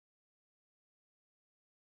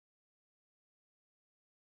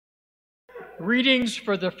Readings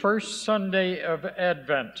for the first Sunday of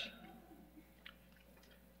Advent.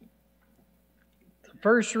 The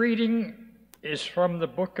first reading is from the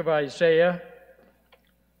book of Isaiah,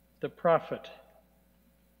 the prophet.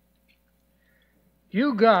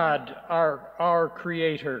 You, God, are our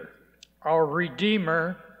Creator, our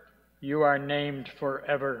Redeemer. You are named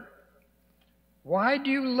forever. Why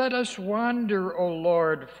do you let us wander, O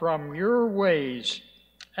Lord, from your ways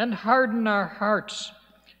and harden our hearts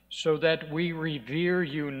so that we revere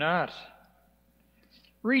you not?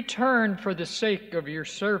 Return for the sake of your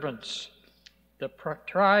servants, the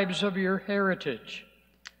tribes of your heritage.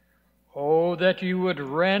 Oh, that you would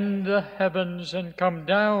rend the heavens and come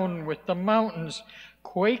down with the mountains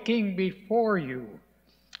quaking before you,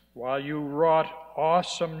 while you wrought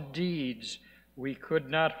awesome deeds we could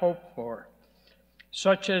not hope for,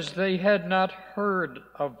 such as they had not heard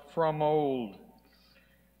of from old.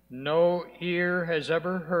 No ear has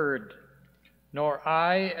ever heard, nor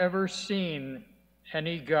eye ever seen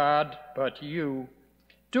any God but you,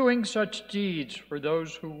 doing such deeds for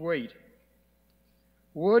those who wait.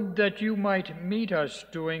 Would that you might meet us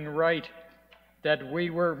doing right, that we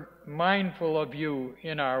were mindful of you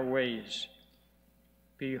in our ways.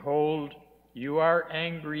 Behold, you are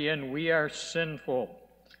angry and we are sinful.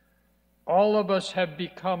 All of us have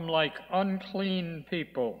become like unclean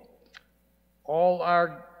people. All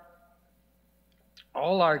our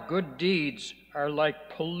good deeds are like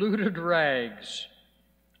polluted rags.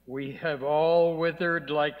 We have all withered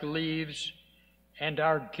like leaves, and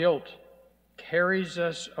our guilt carries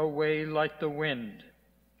us away like the wind.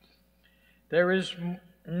 There is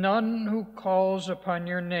none who calls upon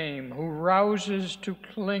your name, who rouses to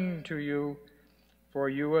cling to you, for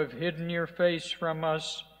you have hidden your face from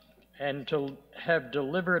us and to have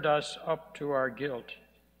delivered us up to our guilt.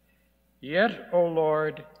 Yet, O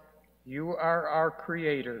Lord, you are our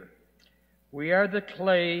Creator. We are the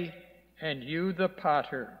clay and you the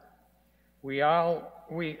potter. We all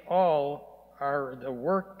are the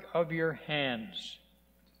work of your hands.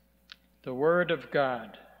 The word of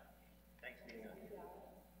God. Thanks be to God.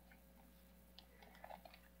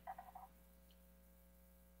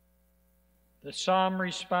 The psalm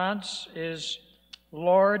response is,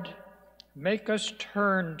 Lord, make us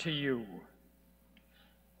turn to you.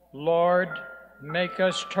 Lord, make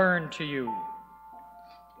us turn to you.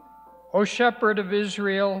 O Shepherd of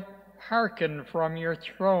Israel, hearken from your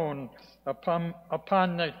throne upon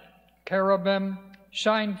the cherubim,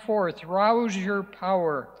 shine forth, rouse your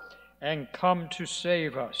power, and come to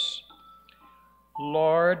save us.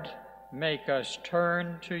 Lord, make us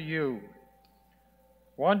turn to you.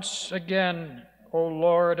 Once again, O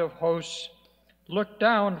Lord of hosts, look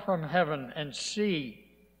down from heaven and see.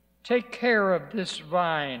 Take care of this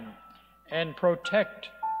vine and protect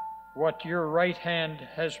what your right hand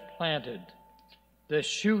has planted, the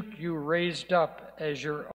shoot you raised up as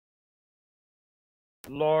your own.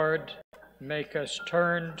 Lord, make us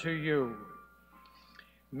turn to you.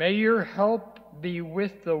 May your help be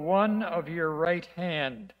with the one of your right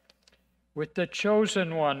hand, with the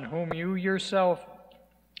chosen one whom you yourself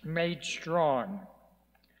made strong.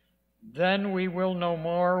 Then we will no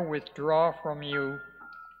more withdraw from you.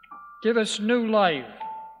 Give us new life,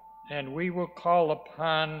 and we will call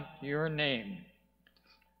upon your name.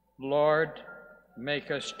 Lord, make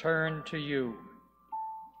us turn to you.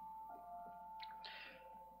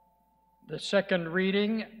 The second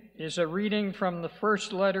reading is a reading from the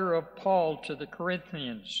first letter of Paul to the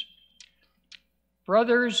Corinthians.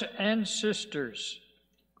 Brothers and sisters,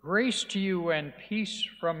 grace to you and peace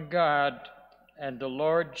from God and the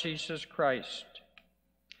Lord Jesus Christ.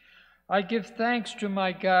 I give thanks to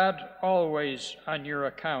my God always on your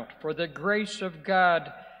account, for the grace of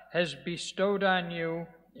God has bestowed on you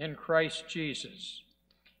in Christ Jesus,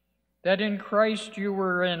 that in Christ you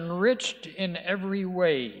were enriched in every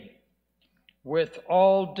way, with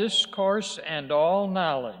all discourse and all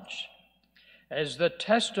knowledge, as the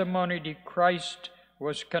testimony to Christ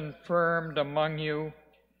was confirmed among you,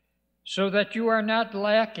 so that you are not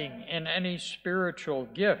lacking in any spiritual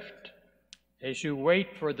gift, as you wait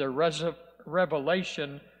for the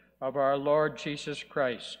revelation of our Lord Jesus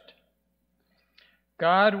Christ.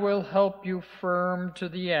 God will help you firm to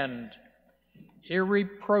the end,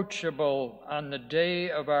 irreproachable on the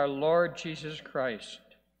day of our Lord Jesus Christ.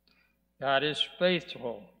 God is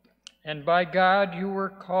faithful, and by God you were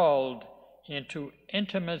called into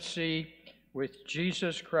intimacy with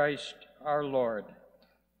Jesus Christ our Lord.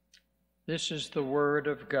 This is the word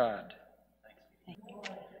of God.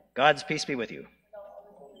 God's peace be with you.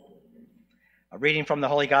 A reading from the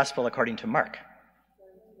Holy Gospel according to Mark.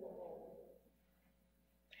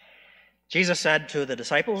 Jesus said to the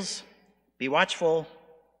disciples, Be watchful,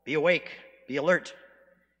 be awake, be alert.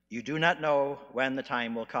 You do not know when the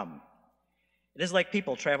time will come. It is like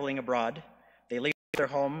people traveling abroad. They leave their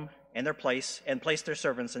home and their place and place their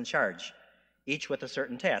servants in charge, each with a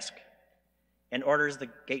certain task, and orders the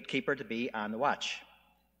gatekeeper to be on the watch.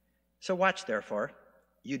 So watch, therefore.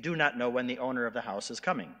 You do not know when the owner of the house is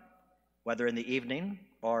coming, whether in the evening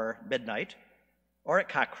or midnight, or at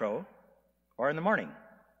cockcrow, or in the morning.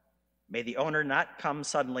 May the owner not come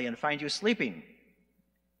suddenly and find you sleeping.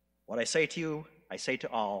 What I say to you, I say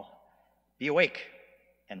to all, be awake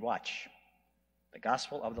and watch. The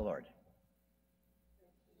Gospel of the Lord.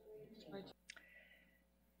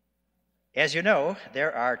 As you know,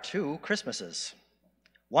 there are two Christmases.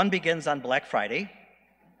 One begins on Black Friday.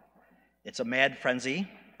 It's a mad frenzy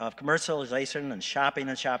of commercialization and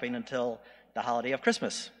shopping until the holiday of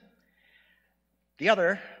Christmas. The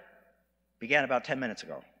other began about 10 minutes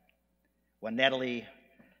ago when Natalie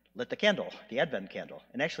lit the candle, the Advent candle.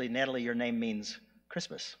 And actually, Natalie, your name means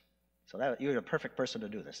Christmas. So you're a perfect person to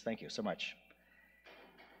do this. Thank you so much.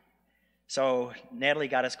 So Natalie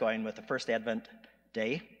got us going with the first Advent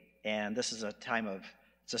day, and this is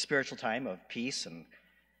it's a spiritual time of peace and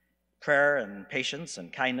prayer and patience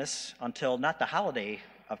and kindness until not the holiday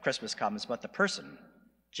of Christmas comes, but the person,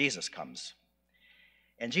 Jesus, comes.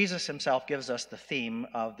 And Jesus himself gives us the theme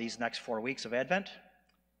of these next 4 weeks of Advent.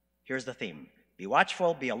 Here's the theme. Be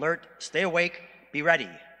watchful, be alert, stay awake, be ready.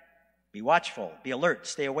 Be watchful, be alert,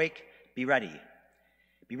 stay awake, be ready.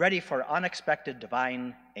 Be ready for unexpected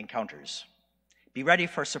divine encounters. Be ready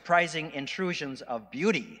for surprising intrusions of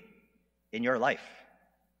beauty in your life.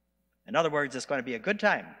 In other words, it's going to be a good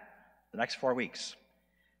time the next 4 weeks.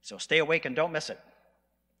 So stay awake and don't miss it.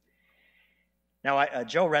 Now,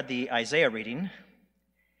 Joe read the Isaiah reading,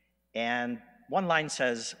 and one line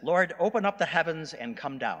says, Lord, open up the heavens and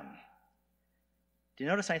come down. Do you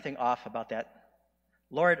notice anything off about that?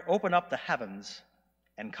 Lord, open up the heavens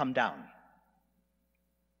and come down.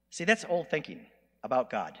 See, that's old thinking about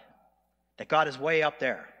God, that God is way up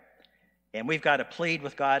there, and we've got to plead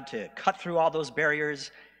with God to cut through all those barriers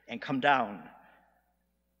and come down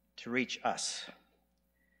to reach us.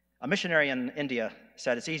 A missionary in India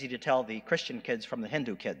said it's easy to tell the Christian kids from the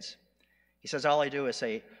Hindu kids. He says, all I do is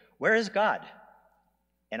say, where is God?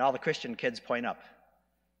 And all the Christian kids point up,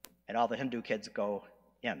 and all the Hindu kids go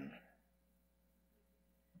in.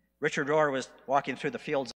 Richard Rohr was walking through the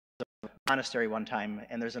fields of a monastery one time,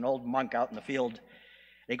 and there's an old monk out in the field,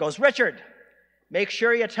 and he goes, Richard, make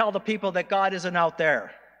sure you tell the people that God isn't out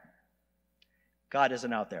there. God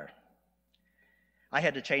isn't out there. I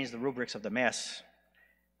had to change the rubrics of the Mass.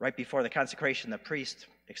 Right before the consecration, the priest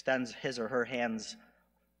extends his or her hands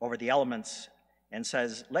over the elements and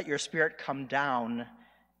says, let your Spirit come down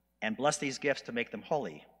and bless these gifts to make them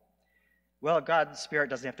holy. Well, God's Spirit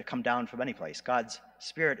doesn't have to come down from any place. God's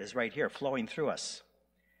Spirit is right here, flowing through us.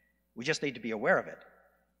 We just need to be aware of it.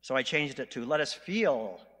 So I changed it to, let us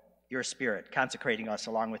feel your Spirit consecrating us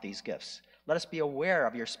along with these gifts. Let us be aware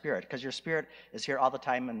of your Spirit, because your Spirit is here all the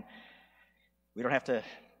time, and we don't have to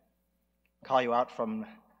call you out from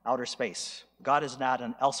outer space. God is not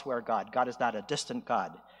an elsewhere God. God is not a distant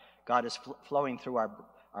God. God is flowing through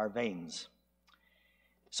our veins.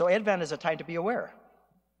 So Advent is a time to be aware,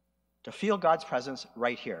 to feel God's presence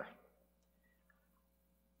right here.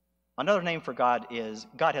 Another name for God is,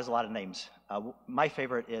 God has a lot of names. My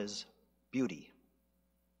favorite is beauty.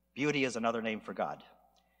 Beauty is another name for God.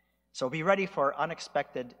 So be ready for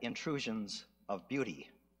unexpected intrusions of beauty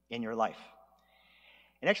in your life.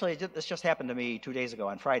 And actually, this just happened to me 2 days ago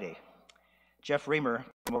on Friday. Jeff Reamer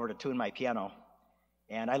came over to tune my piano,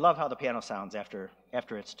 and I love how the piano sounds after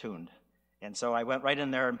it's tuned. And so I went right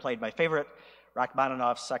in there and played my favorite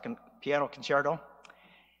Rachmaninoff's Second Piano Concerto.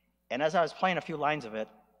 And as I was playing a few lines of it,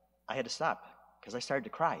 I had to stop because I started to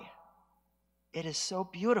cry. It is so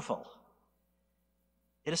beautiful.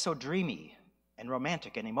 It is so dreamy and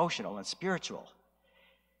romantic and emotional and spiritual.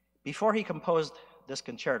 Before he composed this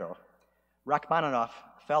concerto, Rachmaninoff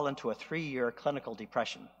fell into a 3-year clinical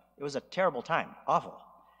depression. It was a terrible time, awful.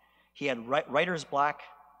 He had writer's block,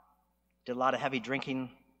 did a lot of heavy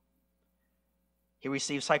drinking. He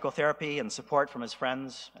received psychotherapy and support from his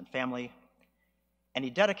friends and family, and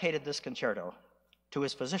he dedicated this concerto to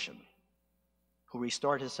his physician, who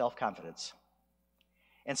restored his self-confidence.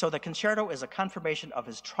 And so the concerto is a confirmation of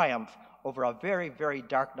his triumph over a very, very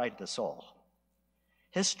dark night of the soul.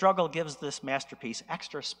 His struggle gives this masterpiece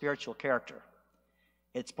extra spiritual character.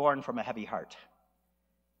 It's born from a heavy heart.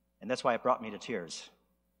 And that's why it brought me to tears.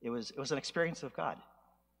 It was an experience of God.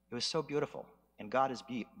 It was so beautiful, and God is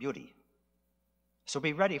beauty. So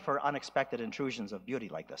be ready for unexpected intrusions of beauty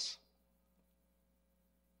like this.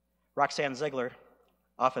 Roxanne Ziegler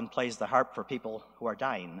often plays the harp for people who are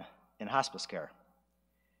dying in hospice care.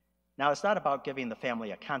 Now, it's not about giving the family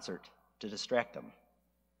a concert to distract them.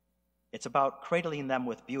 It's about cradling them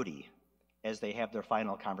with beauty as they have their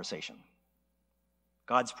final conversation.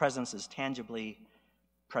 God's presence is tangibly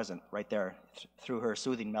present right there through her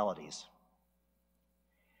soothing melodies.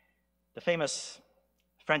 The famous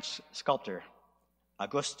French sculptor,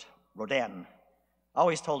 Auguste Rodin,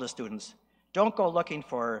 always told his students, don't go looking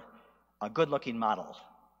for a good-looking model.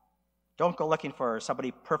 Don't go looking for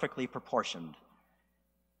somebody perfectly proportioned.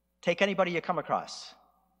 Take anybody you come across,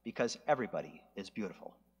 because everybody is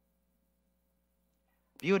beautiful.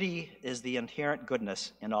 Beauty is the inherent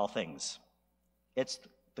goodness in all things. It's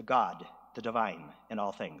the God, the divine, in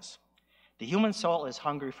all things. The human soul is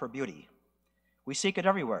hungry for beauty. We seek it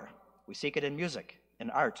everywhere. We seek it in music,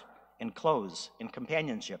 in art, in clothes, in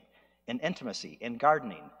companionship, in intimacy, in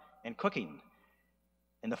gardening, in cooking.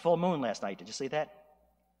 In the full moon last night, did you see that?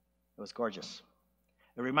 It was gorgeous.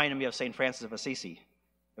 It reminded me of St. Francis of Assisi.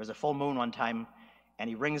 There was a full moon one time, and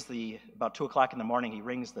he rings about 2 o'clock in the morning, he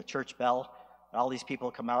rings the church bell, and all these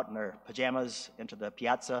people come out in their pajamas into the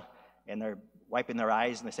piazza, and they're wiping their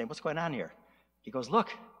eyes, and they say, what's going on here? He goes,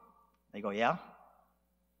 look. They go, yeah?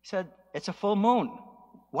 He said, it's a full moon.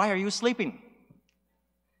 Why are you sleeping?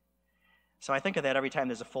 So I think of that every time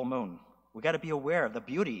there's a full moon. We've got to be aware of the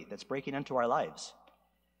beauty that's breaking into our lives.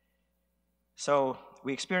 So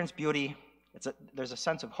we experience beauty. There's a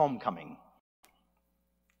sense of homecoming.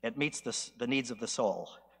 It meets the needs of the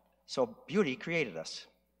soul. So beauty created us.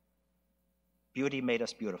 Beauty made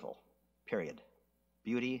us beautiful, period.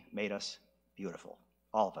 Beauty made us beautiful,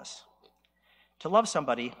 all of us. To love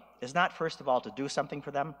somebody is not, first of all, to do something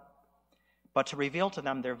for them, but to reveal to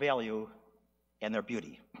them their value and their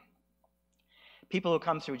beauty. People who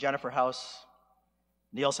come through Jennifer House,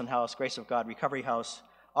 Nielsen House, Grace of God, Recovery House,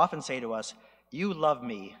 often say to us, you love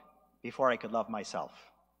me before I could love myself.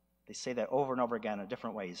 They say that over and over again in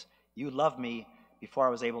different ways. You love me before I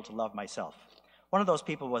was able to love myself. One of those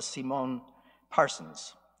people was Simone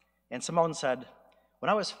Parsons. And Simone said, when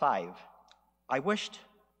I was 5, I wished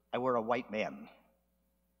I were a white man.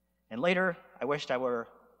 And later, I wished I were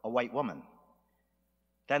a white woman.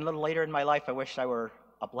 Then a little later in my life, I wished I were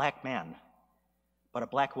a black man. But a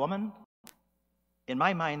black woman? In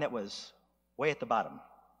my mind, that was way at the bottom.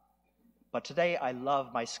 But today, I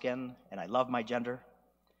love my skin and I love my gender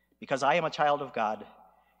because I am a child of God,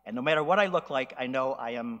 and no matter what I look like, I know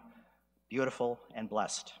I am beautiful and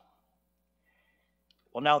blessed.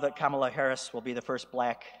 Well, now that Kamala Harris will be the first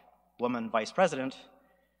black woman vice president,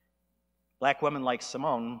 black women like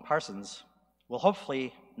Simone Parsons will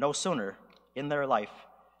hopefully know sooner in their life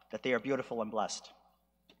that they are beautiful and blessed.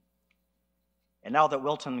 And now that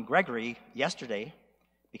Wilton Gregory, yesterday,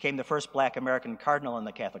 became the first black American cardinal in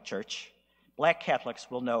the Catholic Church, black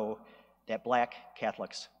Catholics will know that black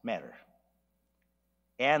Catholics matter,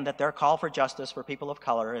 and that their call for justice for people of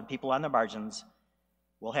color and people on the margins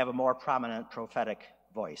will have a more prominent prophetic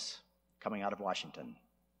voice coming out of Washington.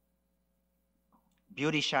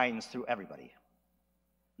 Beauty shines through everybody,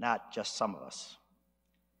 not just some of us.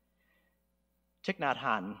 Thich Nhat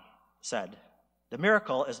Hanh said, the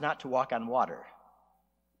miracle is not to walk on water,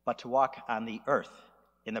 but to walk on the earth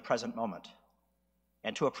in the present moment,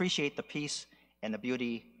 and to appreciate the peace and the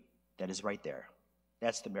beauty that is right there.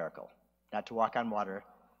 That's the miracle, not to walk on water,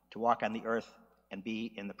 to walk on the earth and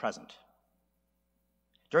be in the present.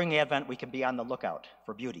 During the Advent, we can be on the lookout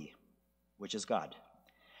for beauty, which is God,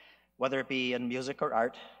 whether it be in music or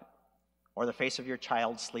art, or the face of your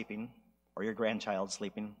child sleeping, or your grandchild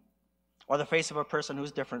sleeping, or the face of a person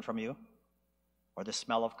who's different from you, or the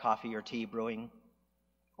smell of coffee or tea brewing,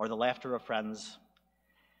 or the laughter of friends,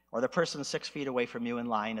 or the person 6 feet away from you in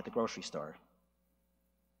line at the grocery store.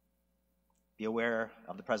 Be aware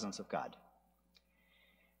of the presence of God.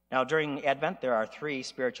 Now, during Advent, there are 3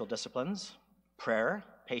 spiritual disciplines: prayer,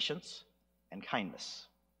 patience, and kindness.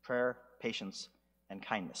 Prayer, patience, and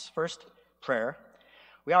kindness. First, prayer.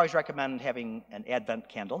 We always recommend having an Advent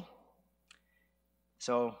candle.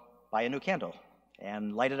 So buy a new candle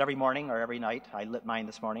and light it every morning or every night. I lit mine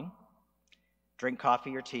this morning. Drink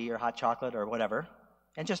coffee or tea or hot chocolate or whatever,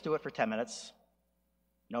 and just do it for 10 minutes.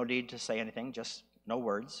 No need to say anything, just no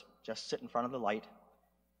words. Just sit in front of the light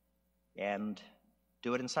and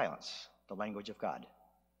do it in silence, the language of God.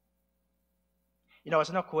 You know,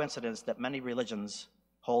 it's no coincidence that many religions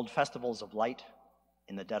hold festivals of light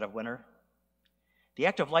in the dead of winter. The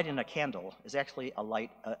act of lighting a candle is actually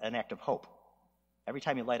an act of hope. Every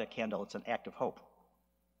time you light a candle, it's an act of hope.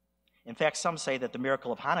 In fact, some say that the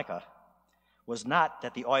miracle of Hanukkah was not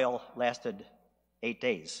that the oil lasted 8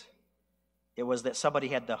 days, It was that somebody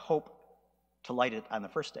had the hope to light it on the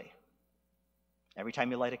first day. Every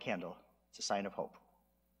time you light a candle, it's a sign of hope.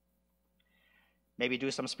 Maybe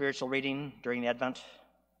do some spiritual reading during the Advent.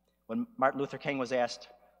 When Martin Luther King was asked,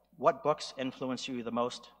 "What books influence you the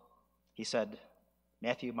most?" he said,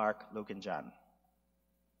 Matthew, Mark, Luke, and John.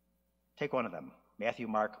 Take one of them, Matthew,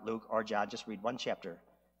 Mark, Luke, or John. Just read one chapter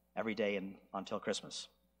every day until Christmas.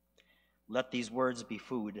 Let these words be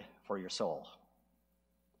food for your soul.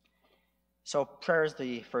 So prayer is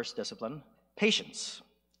the first discipline. Patience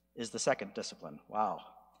is the second discipline. Wow.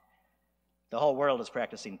 The whole world is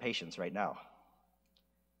practicing patience right now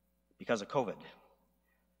because of COVID.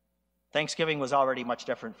 Thanksgiving was already much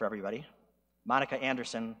different for everybody. Monica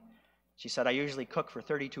Anderson, she said, "I usually cook for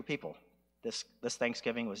 32 people. This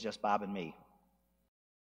Thanksgiving was just Bob and me."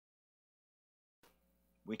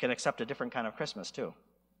 We can accept a different kind of Christmas, too.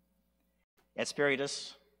 At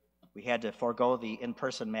Spiritus, we had to forego the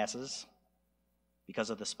in-person masses because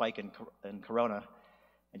of the spike in corona.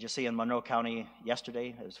 And you see in Monroe County yesterday,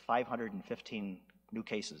 it was 515 new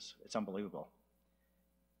cases. It's unbelievable.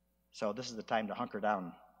 So this is the time to hunker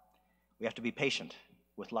down. We have to be patient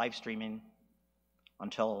with live streaming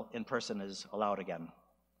until in-person is allowed again.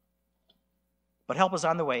 But help is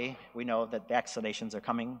on the way. We know that vaccinations are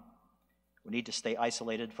coming. We need to stay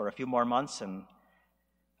isolated for a few more months and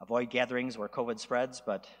avoid gatherings where COVID spreads,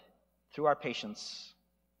 but through our patience,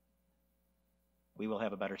 we will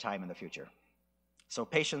have a better time in the future. So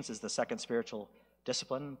patience is the second spiritual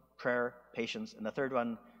discipline, prayer, patience, and the third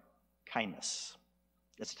one, kindness.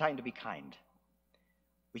 It's time to be kind.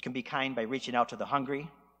 We can be kind by reaching out to the hungry.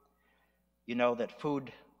 You know that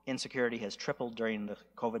food insecurity has tripled during the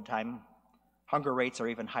COVID time. Hunger rates are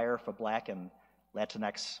even higher for Black and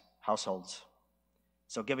Latinx households.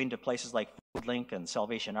 So giving to places like FoodLink and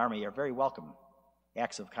Salvation Army are very welcome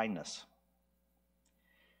acts of kindness.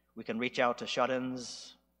 We can reach out to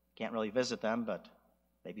shut-ins, can't really visit them, but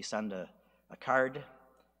maybe send a card.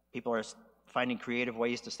 People are finding creative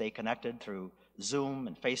ways to stay connected through Zoom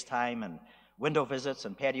and FaceTime and window visits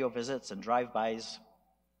and patio visits and drive-bys,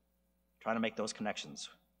 trying to make those connections.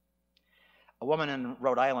 A woman in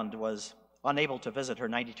Rhode Island was unable to visit her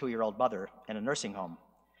 92-year-old mother in a nursing home.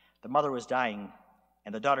 The mother was dying,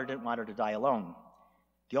 and the daughter didn't want her to die alone.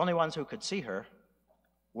 The only ones who could see her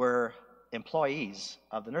were employees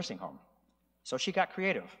of the nursing home. So she got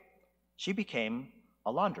creative. She became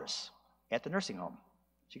a laundress at the nursing home.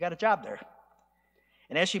 She got a job there.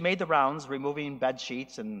 And as she made the rounds, removing bed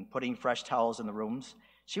sheets and putting fresh towels in the rooms,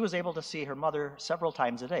 she was able to see her mother several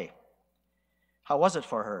times a day. How was it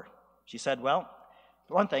for her? She said, well,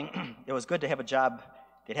 for one thing, it was good to have a job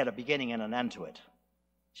that had a beginning and an end to it.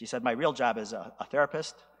 She said, my real job is a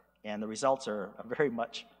therapist, and the results are very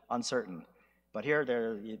much uncertain. But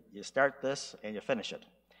here, you start this and you finish it.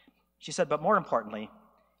 She said, but more importantly,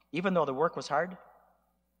 even though the work was hard,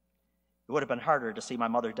 it would have been harder to see my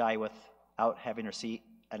mother die without having her see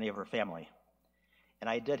any of her family. And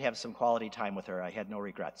I did have some quality time with her. I had no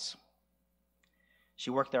regrets. She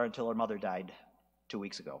worked there until her mother died 2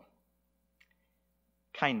 weeks ago.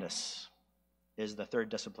 Kindness is the third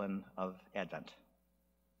discipline of Advent.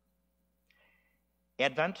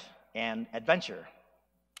 Advent and adventure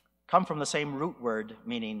come from the same root word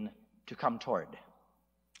meaning to come toward.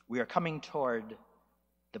 We are coming toward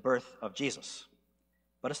the birth of Jesus.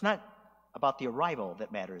 But it's not about the arrival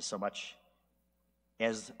that matters so much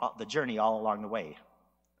as the journey all along the way.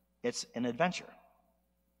 It's an adventure.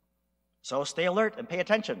 So stay alert and pay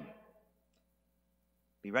attention.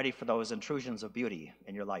 Be ready for those intrusions of beauty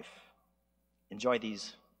in your life. Enjoy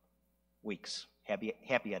these weeks. Happy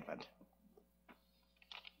Advent.